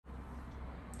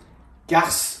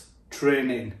gas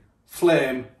training,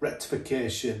 flame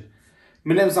rectification.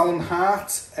 My name's Alan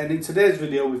Hart, and in today's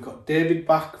video we've got David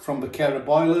back from Vokera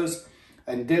boilers,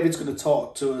 and David's going to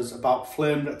talk to us about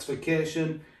flame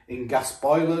rectification in gas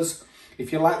boilers.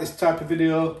 If you like this type of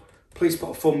video, please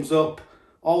put a thumbs up.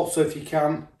 Also, if you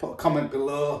can, put a comment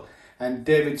below, and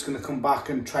David's going to come back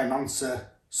and try and answer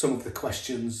some of the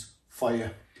questions for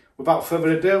you. Without further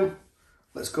ado,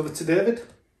 let's go over to David.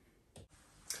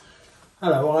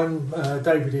 Hello, I'm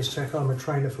David Iszchak. I'm a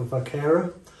trainer for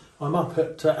Vokera. I'm up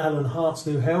at Alan Hart's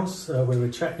new house where we're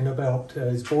chatting about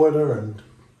his boiler and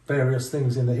various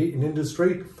things in the heating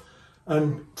industry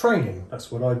and training.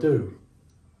 That's what I do.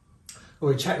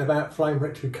 We're chatting about flame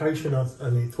rectification,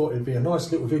 and he thought it'd be a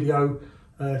nice little video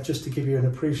just to give you an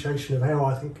appreciation of how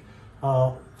I think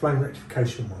our flame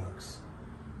rectification works.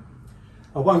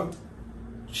 I won't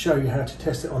show you how to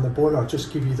test it on the boiler, I'll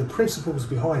just give you the principles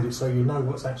behind it so you know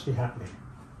what's actually happening.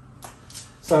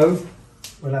 So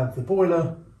we'll have the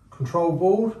boiler control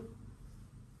board,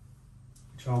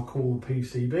 which I'll call the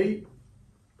PCB.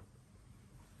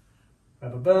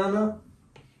 Have a burner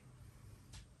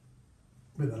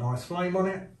with a nice flame on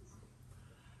it.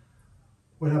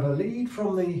 We'll have a lead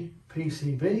from the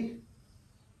PCB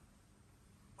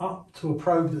up to a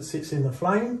probe that sits in the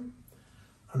flame,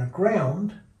 and a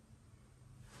ground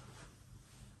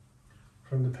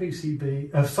from the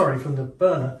PCB, from the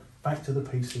burner back to the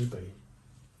PCB.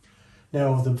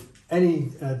 Now,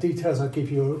 any details I give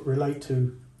you relate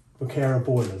to Vokera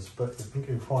boilers, but I think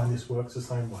you'll find this works the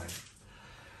same way.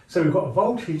 So we've got a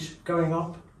voltage going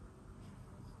up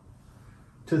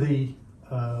to the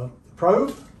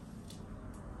probe,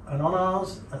 and on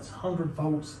ours that's 100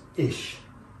 volts-ish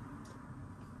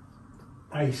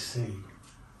AC,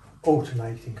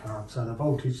 alternating current. So the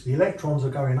voltage, the electrons are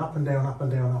going up and down, up and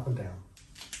down, up and down.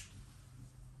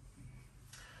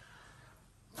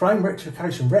 Flame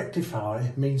rectification, rectify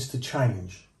means to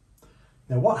change.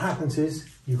 Now what happens is,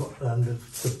 you've got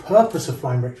the purpose of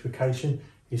flame rectification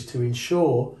is to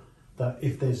ensure that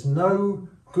if there's no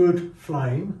good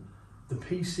flame, the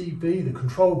PCB, the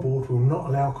control board, will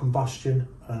not allow combustion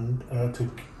and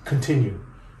to continue.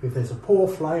 If there's a poor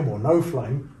flame or no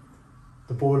flame,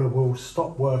 the boiler will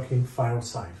stop working, fail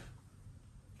safe.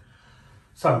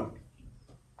 So,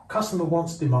 customer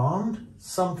wants demand,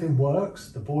 something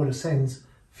works, the boiler sends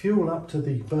fuel up to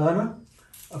the burner,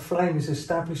 a flame is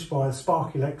established by a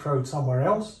spark electrode somewhere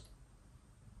else,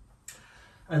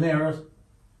 and there are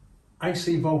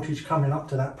AC voltage coming up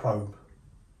to that probe.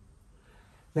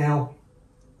 Now,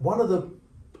 one of the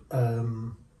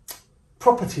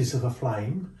properties of a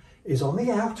flame is on the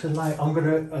outer layer. I'm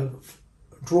going to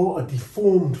draw a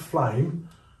deformed flame.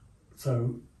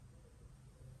 So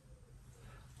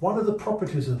one of the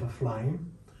properties of a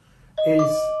flame is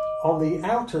on the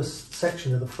outer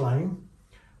section of the flame,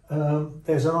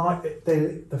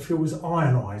 the fuel is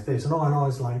ionized. There's an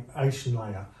ionization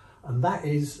layer, and that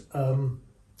is, and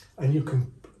you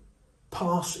can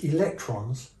pass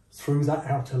electrons through that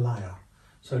outer layer.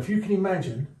 So if you can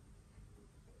imagine,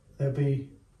 there'll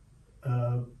be,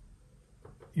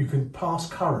 you can pass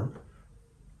current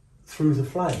through the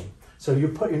flame. So you're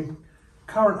putting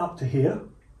current up to here.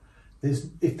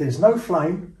 If there's no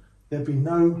flame, there'll be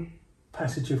no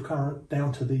passage of current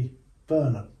down to the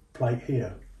burner plate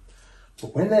here.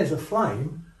 But when there's a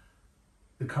flame,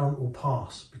 the current will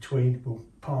pass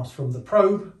from the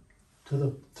probe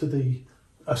to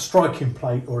a striking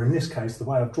plate, or in this case, the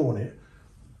way I've drawn it,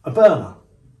 a burner.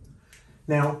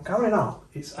 Now, going up,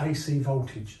 it's AC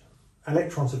voltage.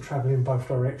 Electrons are travelling in both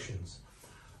directions,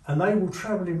 and they will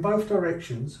travel in both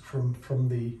directions from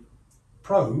the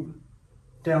probe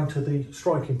down to the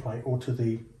striking plate or to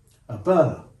the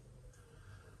burner.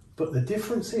 But the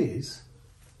difference is,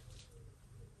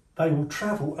 they will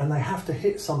travel and they have to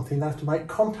hit something, they have to make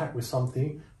contact with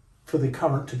something for the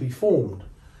current to be formed.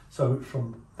 So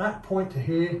from that point to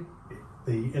here,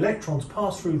 the electrons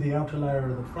pass through the outer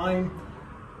layer of the flame,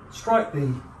 strike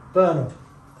the burner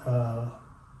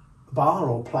bar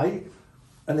or plate,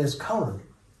 and there's current.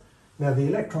 Now the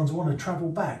electrons want to travel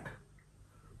back,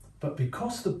 but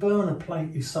because the burner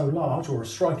plate is so large, or a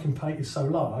striking plate is so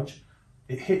large,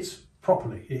 it hits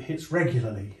properly, it hits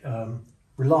regularly,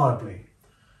 reliably.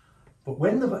 But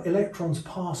when the electrons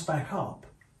pass back up,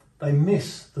 they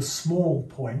miss the small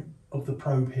point of the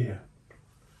probe here.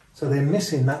 So they're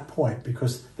missing that point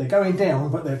because they're going down,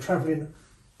 but they're travelling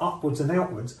upwards and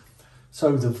outwards.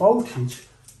 So the voltage,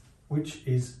 which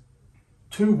is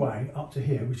two-way up to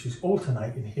here, which is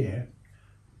alternating here,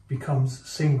 becomes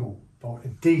single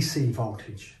voltage, DC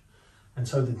voltage. And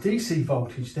so the DC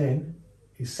voltage then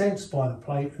is sensed by the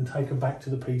plate and taken back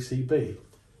to the PCB.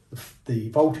 the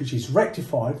voltage is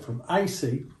rectified from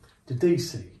AC to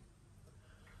DC.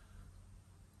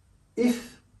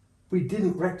 If we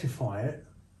didn't rectify it,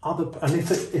 and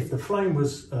if the flame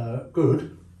was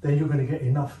good, then you're going to get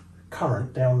enough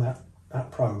current down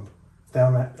that probe,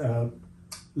 down that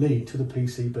lead to the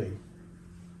PCB.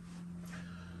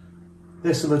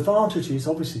 There's some advantages,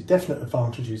 obviously definite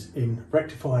advantages in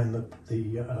rectifying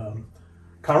the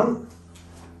current,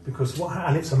 because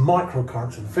and it's a microcurrent,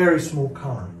 it's a very small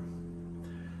current,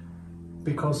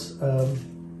 because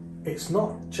it's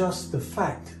not just the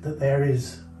fact that there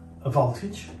is a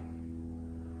voltage,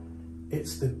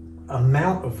 it's the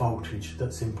amount of voltage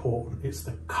that's important, it's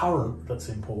the current that's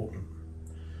important,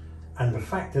 and the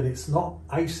fact that it's not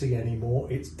AC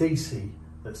anymore, it's DC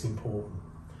that's important.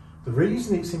 The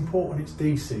reason it's important it's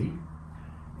DC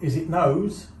is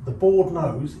the board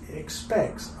knows, it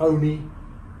expects only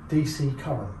DC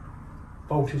current,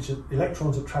 voltage,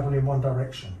 electrons are travelling in one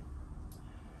direction.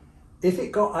 If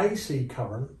it got AC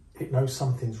current, it knows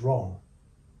something's wrong.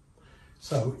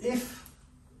 So if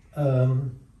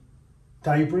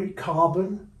debris,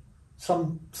 carbon,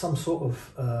 some sort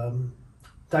of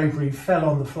debris fell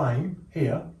on the flame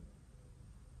here,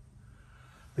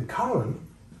 the current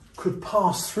could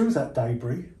pass through that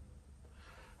debris,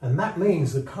 and that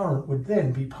means the current would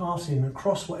then be passing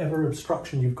across whatever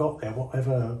obstruction you've got there,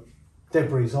 whatever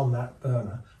debris is on that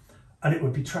burner, and it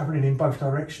would be travelling in both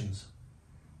directions,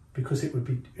 because it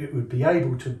would be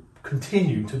able to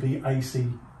continue to be AC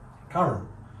current.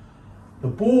 The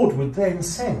board would then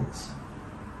sense,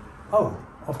 oh,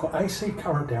 I've got AC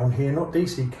current down here, not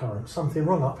DC current, something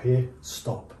wrong up here,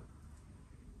 stop.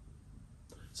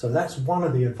 So that's one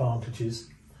of the advantages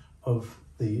of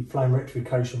the flame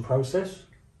rectification process.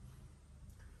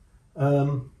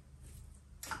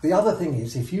 The other thing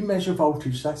is, if you measure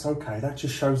voltage, that's okay, that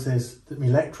just shows there's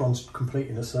electrons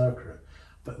completing a circuit.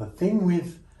 But the thing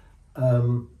with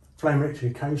flame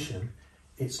rectification,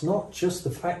 it's not just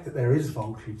the fact that there is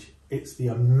voltage, it's the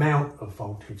amount of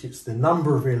voltage, it's the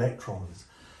number of electrons.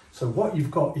 So what you've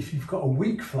got, if you've got a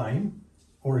weak flame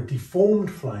or a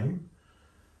deformed flame,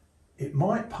 it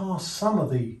might pass some of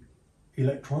the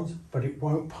electrons, but it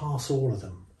won't pass all of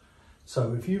them.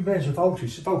 So if you measure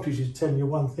voltage, voltage is telling you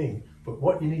one thing, but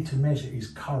what you need to measure is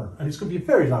current, and it's going to be a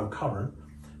very low current,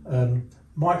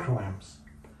 microamps.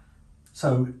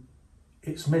 So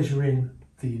it's measuring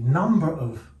the number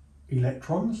of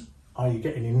electrons. Are you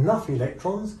getting enough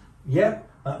electrons? Yep,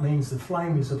 that means the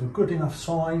flame is of a good enough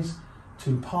size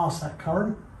to pass that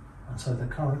current, and so the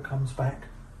current comes back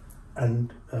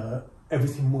and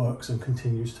everything works and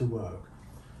continues to work.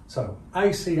 So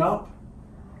AC up,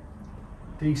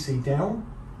 DC down,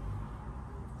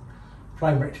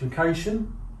 flame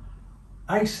rectification.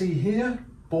 AC here,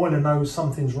 boiler knows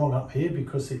something's wrong up here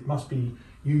because it must be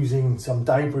using some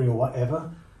debris or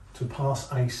whatever to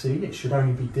pass AC. It should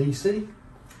only be DC,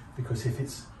 because if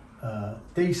it's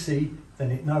DC,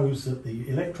 then it knows that the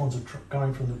electrons are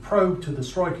going from the probe to the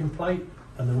striking plate,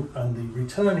 and the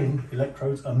returning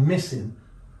electrodes are missing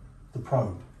the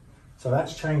probe. So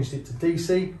that's changed it to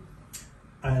DC,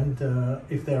 and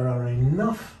if there are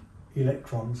enough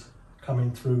electrons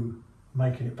coming through,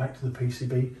 making it back to the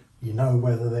PCB, you know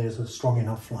whether there's a strong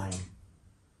enough flame.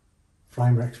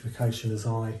 Flame rectification as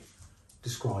I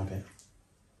describe it.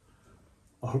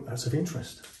 I hope that's of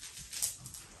interest.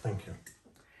 Thank you.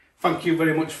 Thank you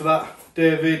very much for that,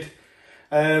 David.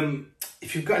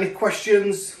 If you've got any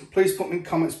questions, please put them in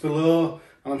comments below,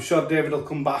 and I'm sure David will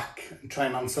come back and try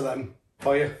and answer them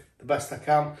for you the best I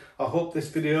can. I hope this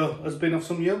video has been of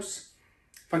some use.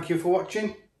 Thank you for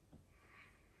watching.